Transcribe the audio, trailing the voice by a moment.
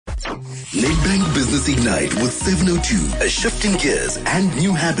Nedbank Business Ignite with 702, a shift in gears and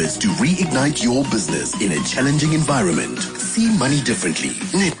new habits to reignite your business in a challenging environment. See money differently.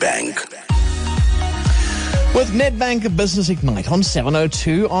 Nedbank. With Nedbank Business Ignite on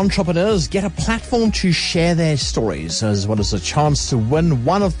 702, entrepreneurs get a platform to share their stories, as well as a chance to win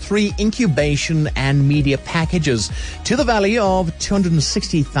one of 3 incubation and media packages to the value of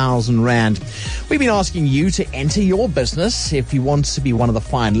 260,000 Rand. We've been asking you to enter your business if you want to be one of the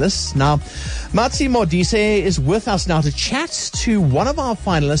finalists. Now, Matsi Modise is with us now to chat to one of our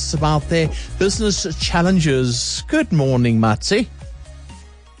finalists about their business challenges. Good morning, Matsi.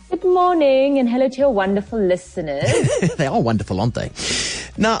 Good morning, and hello to your wonderful listeners. They are wonderful, aren't they?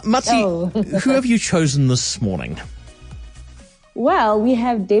 Now, Matsi, who have you chosen this morning? Well, we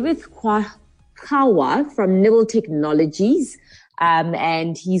have Davith Kahwa from Nybble Technologies,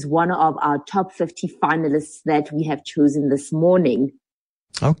 and he's one of our top 50 finalists that we have chosen this morning.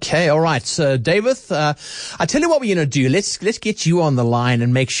 Okay, all right. So, Davith, I tell you what we're going to do. Let's get you on the line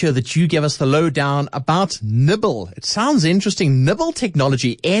and make sure that you give us the lowdown about Nybble. It sounds interesting. Nybble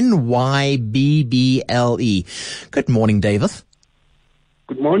Technology, Nybble. Good morning, Davith.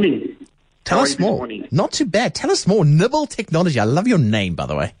 Good morning. Tell us more. Not too bad. Tell us more. Nybble Technology. I love your name, by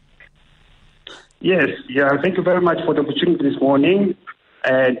the way. Yes, thank you very much for the opportunity this morning.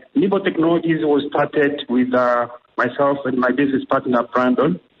 Nybble Technologies was started with myself and my business partner,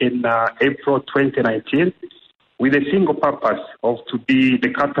 Brandon, in April 2019, with a single purpose of to be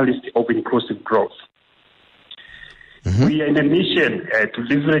the catalyst of inclusive growth. Mm-hmm. We are in a mission to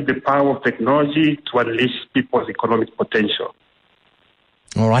leverage the power of technology to unleash people's economic potential.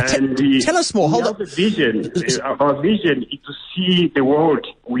 All right. Tell us more. Hold on. Our vision is to see the world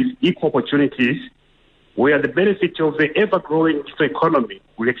with equal opportunities, where the benefits of the ever-growing economy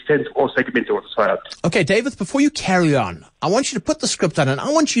will extend to all segments of society. Okay, Davith, before you carry on, I want you to put the script on and I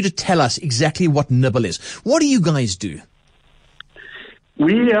want you to tell us exactly what Nybble is. What do you guys do?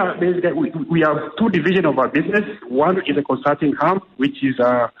 We have 2 divisions of our business. One is a consulting arm, which is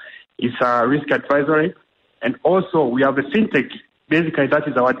risk advisory. And also we have a fintech. Basically, that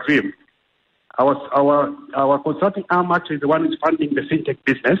is our dream. Our consulting arm actually is the one who's funding the fintech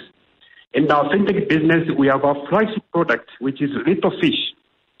business. In our fintech business, we have our flagship product, which is Little Fish.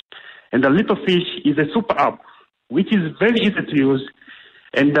 And the Little Fish is a super app, which is very easy to use.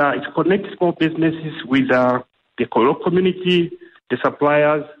 And it connects small businesses with the local community, the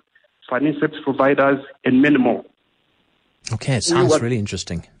suppliers, financial service providers, and many more. Okay, it sounds really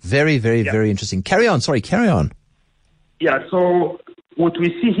interesting. Very, very, very interesting. Carry on. Yeah, so what we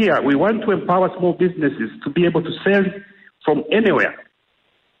see here, we want to empower small businesses to be able to sell from anywhere,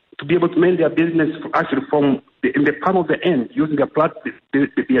 to be able to manage their business actually from in the palm of the hand using their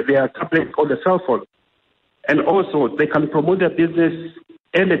tablet or the cell phone. And also they can promote their business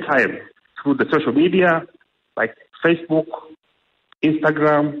anytime through the social media like Facebook,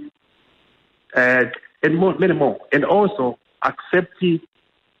 Instagram, and many more. And also accepting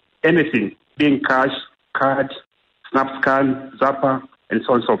anything, being cash, card, SnapScan, Zapper, and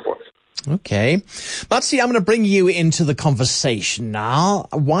so on and so forth. Okay. Matsi, I'm going to bring you into the conversation now.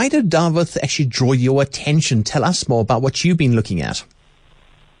 Why did Davith actually draw your attention? Tell us more about what you've been looking at.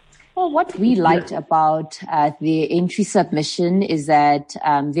 Well, what we liked about the entry submission is that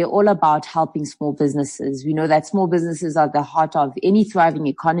they're all about helping small businesses. We know that small businesses are the heart of any thriving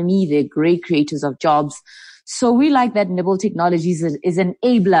economy. They're great creators of jobs. So we like that Nybble Technologies is an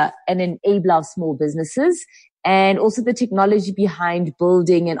enabler of small businesses, and also the technology behind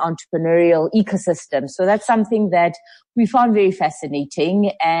building an entrepreneurial ecosystem. So that's something that we found very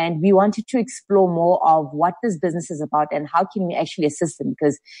fascinating, and we wanted to explore more of what this business is about and how can we actually assist them,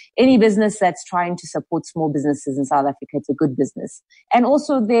 because any business that's trying to support small businesses in South Africa, it's a good business. And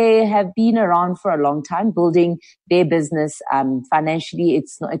also they have been around for a long time building their business. Financially,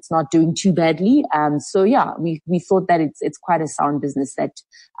 it's not doing too badly. So yeah, we thought that it's quite a sound business that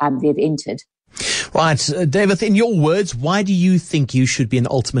they've entered. Right. Davith, in your words, why do you think you should be an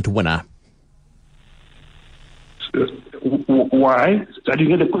ultimate winner? Why? Did you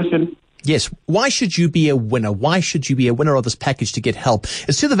get the question? Yes. Why should you be a winner? Why should you be a winner of this package to get help?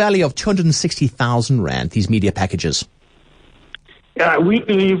 It's to the value of 260,000 Rand, these media packages. Yeah, we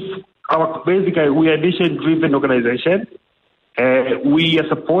believe we are a mission-driven organization. We are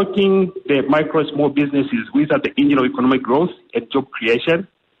supporting the micro small businesses, which are the engine of economic growth and job creation.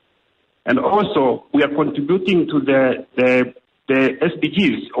 And also, we are contributing to the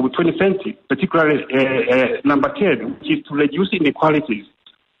SDGs of 2020, particularly number 10, which is to reduce inequalities.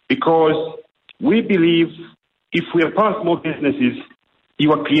 Because we believe if we empower small businesses,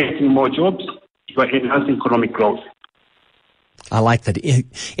 you are creating more jobs, you are enhancing economic growth. I like that.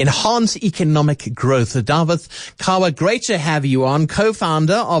 Enhance economic growth. Davith Kahwa, great to have you on,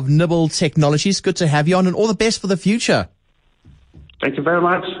 co-founder of Nybble Technologies. Good to have you on, and all the best for the future. Thank you very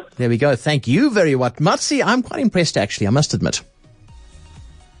much. There we go. Thank you very much. Matsi, I'm quite impressed, actually, I must admit.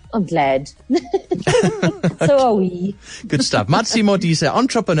 I'm glad. So are we. Good stuff. Matsi Modise,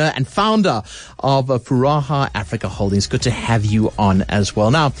 entrepreneur and founder of Furaha Africa Holdings. Good to have you on as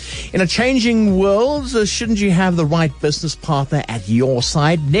well. Now, in a changing world, shouldn't you have the right business partner at your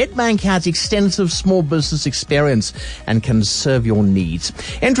side? Nedbank has extensive small business experience and can serve your needs.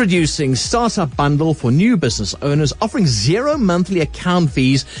 Introducing Startup Bundle for new business owners, offering 0 monthly account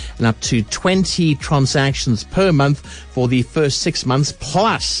fees and up to 20 transactions per month for the first 6 months,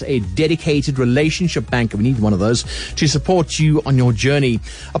 plus a dedicated relationship banker. We need one of those to support you on your journey.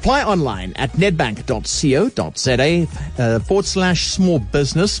 Apply online at nedbank.co.za /small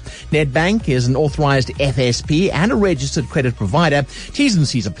business. Nedbank is an authorized FSP and a registered credit provider. T's and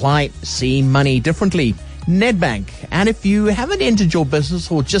C's apply. See money differently. Nedbank. And if you haven't entered your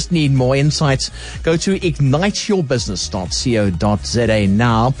business or just need more insights, go to igniteyourbusiness.co.za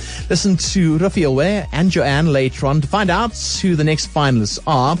now. Listen to Rafielwe and Joanne later on to find out who the next finalists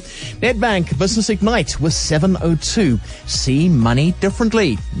are. Nedbank Business Ignite with 702. See money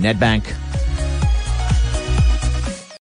differently. Nedbank.